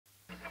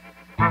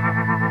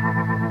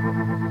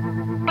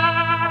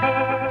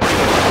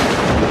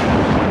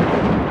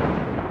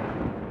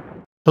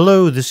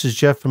Hello, this is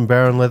Jeff from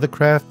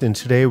leathercraft, and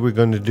today we're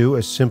going to do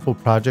a simple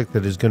project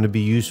that is going to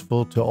be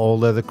useful to all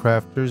leather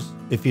crafters.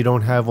 If you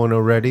don't have one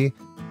already,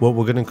 what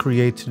we're going to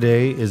create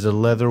today is a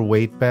leather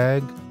weight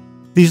bag.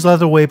 These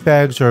leather weight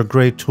bags are a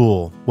great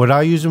tool. What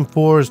I use them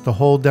for is to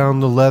hold down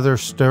the leather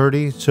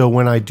sturdy, so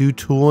when I do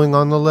tooling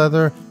on the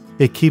leather,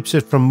 it keeps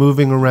it from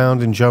moving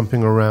around and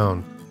jumping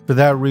around. For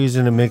that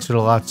reason, it makes it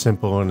a lot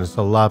simpler and it's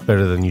a lot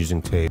better than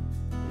using tape.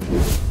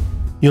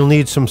 You'll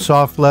need some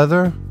soft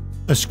leather,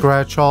 a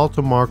scratch awl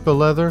to mark the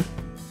leather,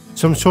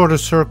 some sort of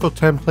circle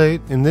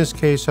template. In this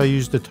case, I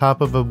used the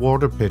top of a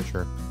water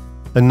pitcher,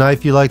 a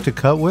knife you like to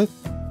cut with,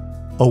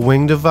 a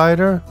wing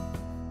divider,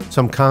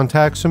 some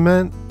contact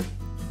cement,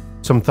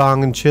 some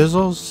thong and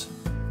chisels,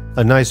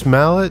 a nice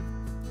mallet,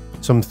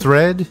 some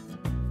thread,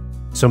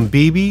 some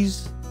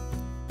BBs,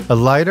 a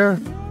lighter,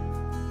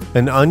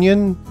 an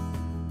onion,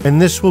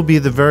 and this will be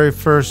the very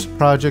first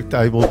project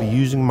I will be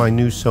using my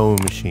new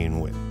sewing machine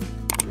with.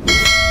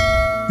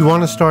 You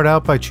want to start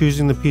out by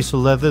choosing the piece of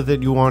leather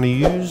that you want to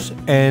use,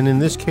 and in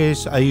this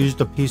case I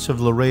used a piece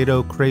of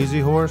Laredo Crazy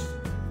Horse.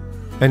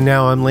 And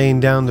now I'm laying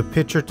down the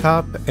pitcher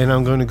top, and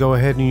I'm going to go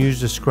ahead and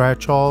use the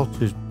scratch awl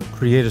to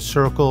create a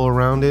circle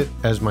around it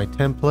as my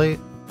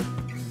template.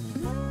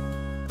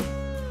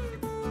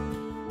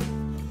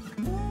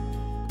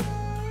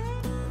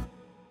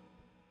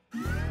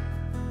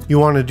 You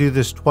want to do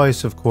this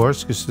twice, of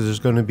course, because there's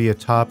going to be a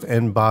top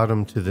and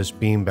bottom to this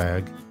bean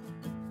bag.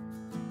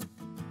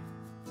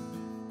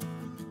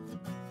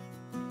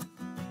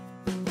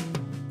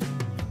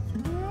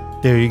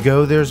 There you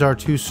go, there's our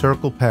two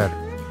circle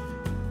pattern.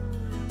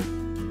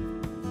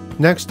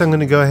 Next, I'm going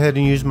to go ahead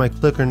and use my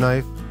clicker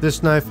knife.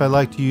 This knife I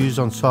like to use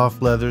on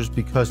soft leathers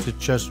because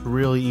it's just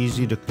really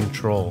easy to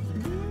control.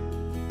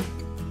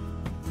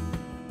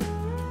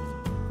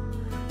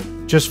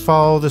 Just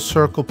follow the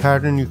circle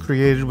pattern you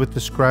created with the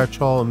scratch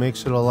awl. It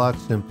makes it a lot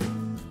simpler.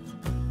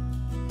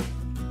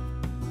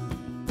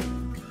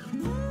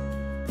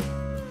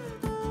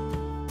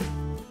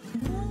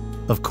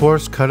 Of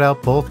course, cut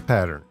out both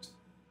patterns.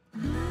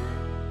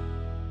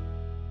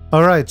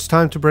 Alright, it's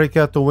time to break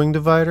out the wing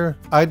divider.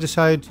 I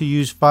decided to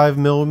use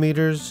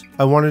 5mm.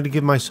 I wanted to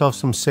give myself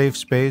some safe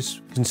space,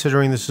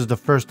 considering this is the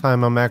first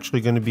time I'm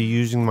actually going to be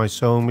using my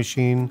sewing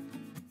machine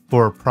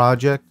for a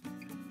project.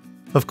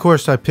 Of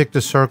course, I picked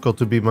a circle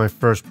to be my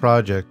first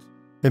project.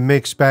 It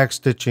makes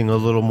backstitching a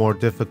little more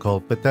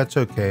difficult, but that's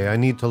okay. I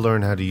need to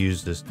learn how to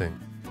use this thing.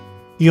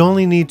 You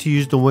only need to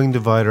use the wing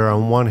divider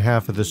on one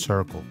half of the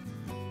circle.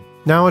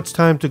 Now it's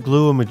time to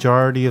glue a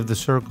majority of the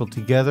circle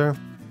together.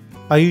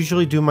 I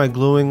usually do my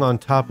gluing on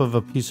top of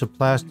a piece of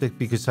plastic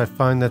because I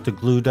find that the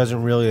glue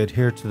doesn't really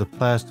adhere to the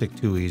plastic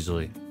too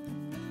easily.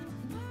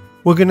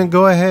 We're going to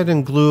go ahead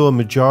and glue a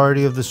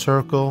majority of the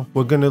circle.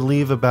 We're going to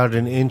leave about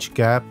an inch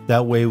gap,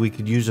 that way we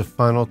could use a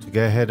funnel to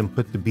go ahead and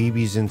put the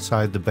BBs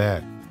inside the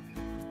bag.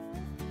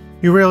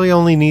 You really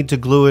only need to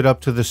glue it up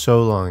to the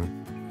sew line.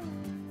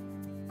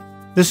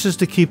 This is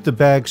to keep the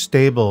bag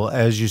stable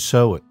as you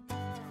sew it.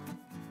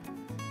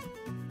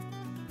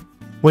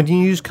 When you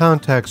use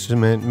contact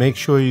cement, make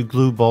sure you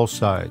glue both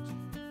sides,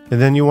 and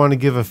then you want to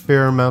give a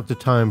fair amount of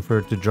time for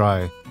it to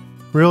dry.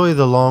 Really,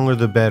 the longer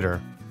the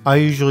better. I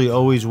usually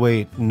always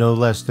wait no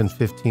less than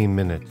 15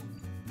 minutes.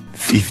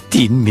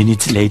 15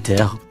 minutes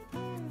later.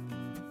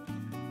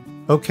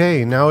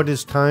 Okay, now it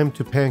is time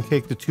to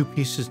pancake the two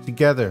pieces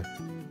together.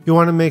 You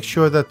want to make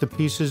sure that the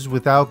pieces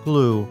without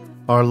glue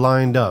are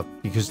lined up,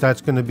 because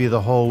that's going to be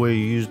the hole where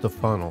you use the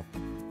funnel.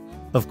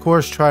 Of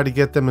course, try to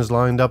get them as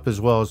lined up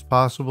as well as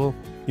possible.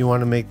 You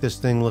want to make this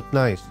thing look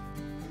nice.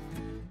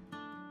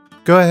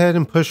 Go ahead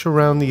and push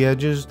around the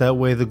edges, that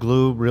way the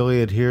glue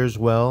really adheres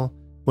well.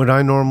 What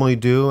I normally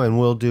do and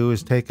will do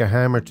is take a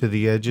hammer to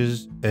the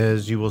edges,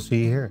 as you will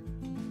see here.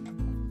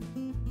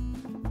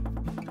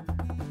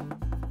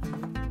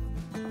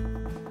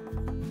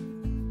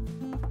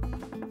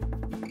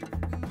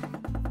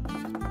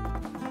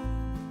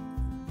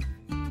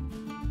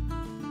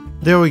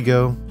 There we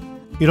go.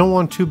 You don't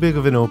want too big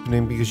of an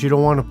opening because you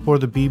don't want to pour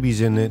the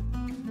BBs in it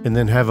and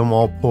then have them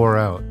all pour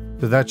out.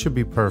 So that should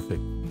be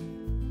perfect.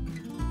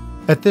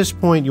 At this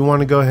point, you want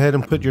to go ahead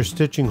and put your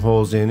stitching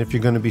holes in if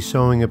you're going to be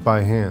sewing it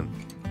by hand.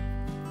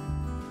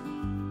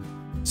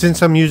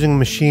 Since I'm using a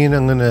machine,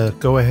 I'm going to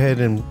go ahead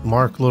and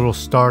mark little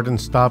start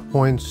and stop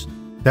points.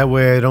 That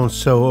way I don't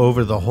sew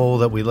over the hole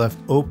that we left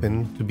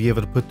open to be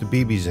able to put the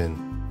BBs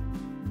in.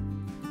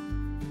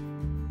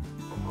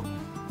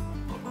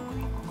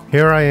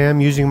 Here I am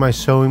using my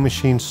sewing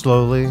machine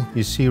slowly.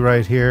 You see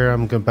right here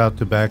I'm about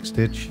to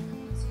backstitch,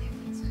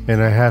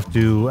 and I have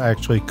to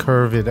actually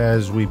curve it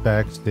as we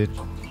backstitch.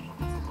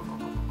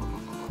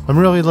 I'm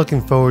really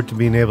looking forward to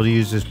being able to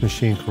use this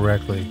machine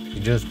correctly.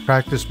 Just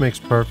practice makes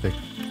perfect.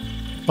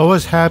 I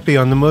was happy.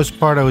 On the most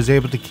part I was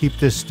able to keep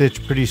this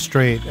stitch pretty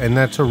straight, and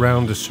that's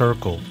around the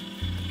circle.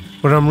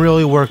 What I'm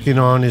really working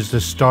on is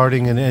the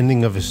starting and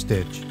ending of a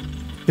stitch.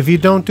 If you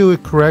don't do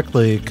it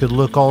correctly, it could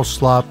look all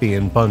sloppy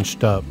and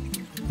bunched up.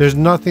 There's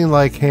nothing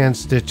like hand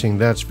stitching,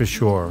 that's for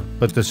sure,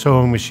 but the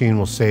sewing machine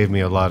will save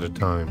me a lot of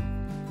time.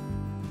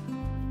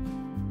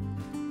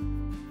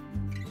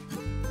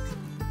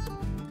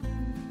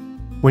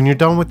 When you're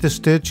done with the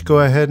stitch, go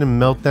ahead and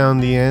melt down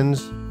the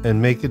ends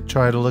and make it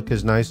try to look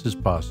as nice as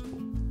possible.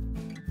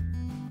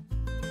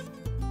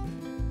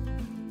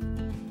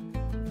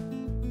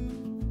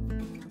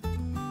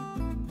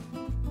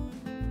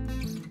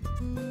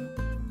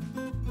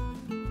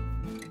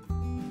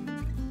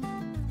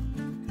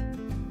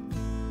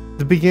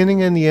 The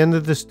beginning and the end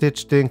of the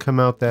stitch didn't come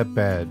out that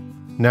bad.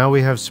 Now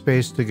we have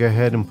space to go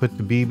ahead and put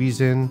the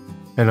BBs in,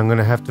 and I'm going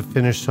to have to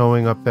finish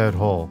sewing up that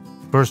hole.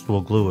 First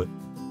we'll glue it,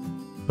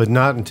 but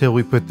not until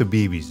we put the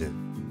BBs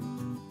in.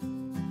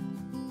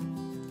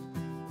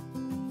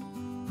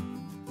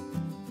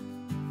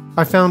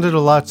 I found it a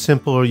lot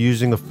simpler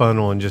using a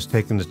funnel and just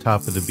taking the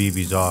top of the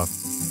BBs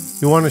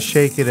off. You want to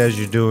shake it as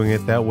you're doing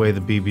it, that way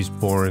the BBs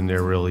pour in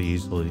there really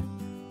easily.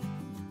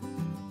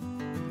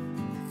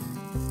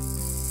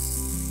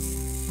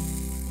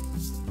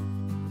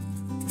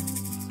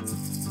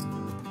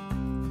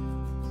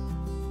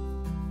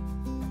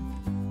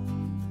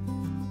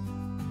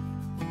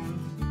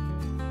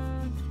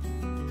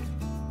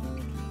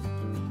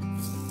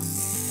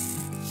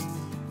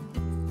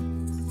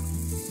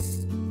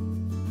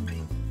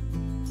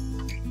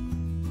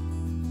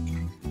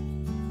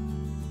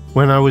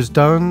 When I was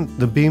done,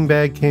 the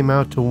beanbag came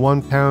out to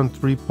 1 pound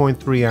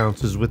 3.3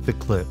 ounces with the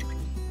clip.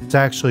 It's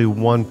actually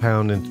 1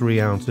 pound and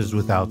 3 ounces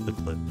without the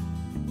clip.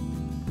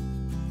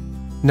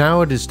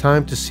 Now it is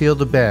time to seal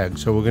the bag,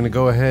 so we're going to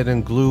go ahead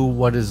and glue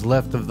what is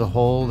left of the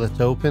hole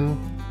that's open.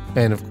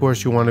 And of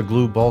course you want to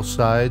glue both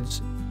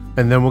sides.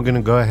 And then we're going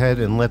to go ahead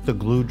and let the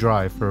glue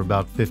dry for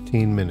about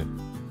 15 minutes.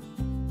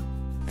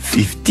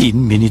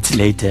 15 minutes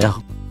later.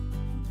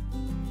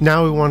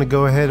 Now we want to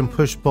go ahead and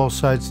push both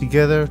sides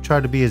together,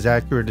 try to be as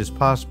accurate as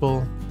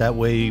possible, that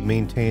way you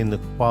maintain the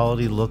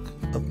quality look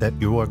that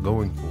you are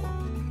going for.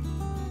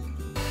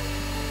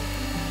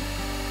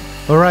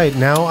 Alright,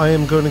 now I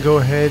am going to go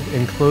ahead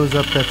and close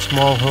up that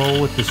small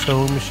hole with the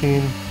sewing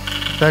machine.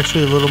 It's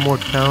actually a little more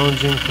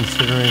challenging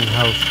considering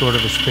how short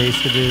of a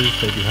space it is,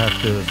 that you have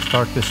to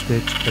start the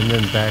stitch and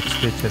then back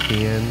stitch at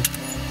the end.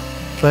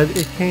 But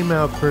it came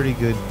out pretty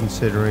good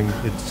considering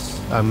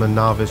I'm a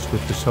novice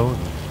with the sewing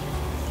machine.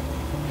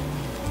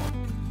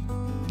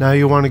 Now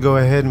you want to go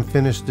ahead and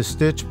finish the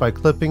stitch by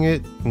clipping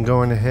it and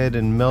going ahead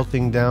and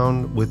melting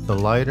down with the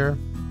lighter.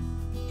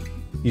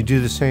 You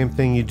do the same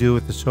thing you do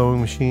with the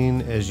sewing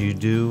machine as you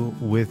do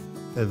with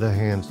the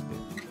hand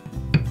stitch.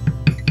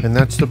 And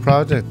that's the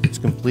project. It's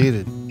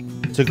completed.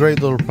 It's a great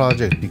little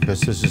project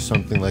because this is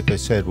something, like I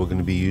said, we're going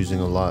to be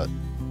using a lot.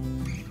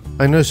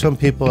 I know some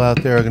people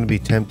out there are going to be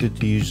tempted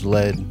to use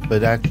lead,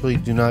 but actually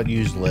do not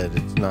use lead.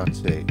 It's not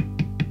safe.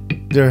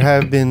 There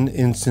have been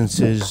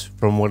instances,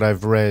 from what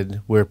I've read,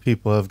 where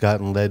people have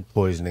gotten lead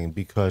poisoning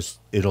because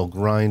it'll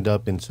grind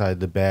up inside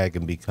the bag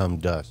and become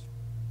dust.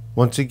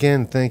 Once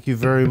again, thank you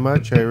very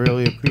much. I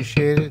really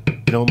appreciate it. If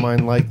you don't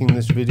mind liking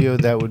this video,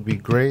 that would be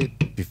great.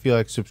 If you feel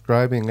like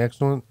subscribing,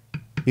 excellent.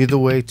 Either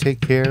way, take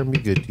care and be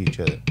good to each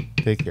other.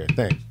 Take care.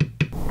 Thanks.